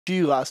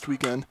last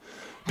weekend.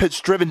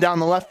 Pitch driven down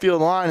the left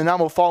field line, and that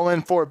will fall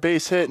in for a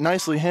base hit.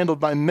 Nicely handled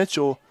by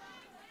Mitchell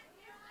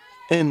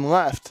in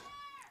left.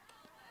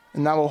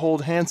 And that will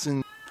hold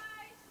Hansen.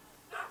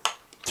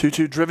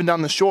 2-2 driven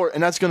down the short,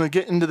 and that's going to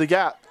get into the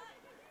gap.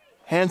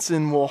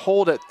 Hansen will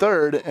hold at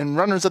third, and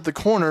runners at the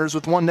corners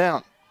with one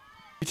down.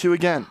 2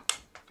 again.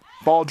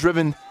 Ball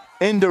driven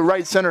into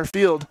right center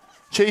field.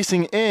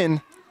 Chasing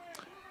in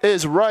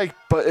is Reich,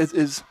 but it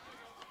is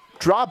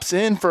drops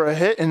in for a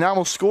hit, and that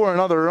will score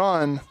another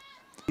run.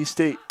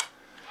 State.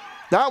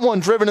 That one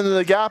driven into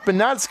the gap,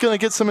 and that's going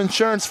to get some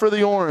insurance for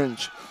the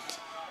Orange.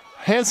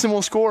 Hansen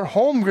will score,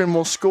 Holmgren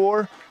will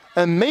score,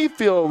 and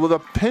Mayfield with a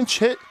pinch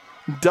hit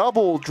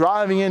double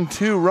driving in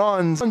 2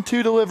 runs.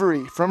 1-2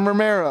 delivery from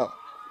Romero.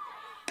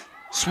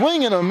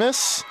 Swing and a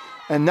miss,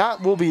 and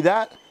that will be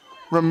that.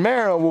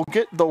 Romero will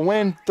get the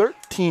win.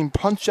 13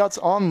 punch-outs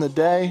on the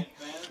day.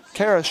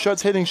 Kara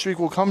Schutt's hitting streak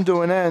will come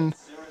to an end.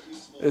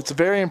 It's a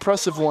very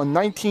impressive one,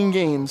 19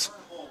 games,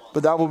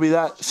 but that will be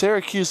that.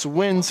 Syracuse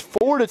wins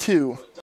 4-2.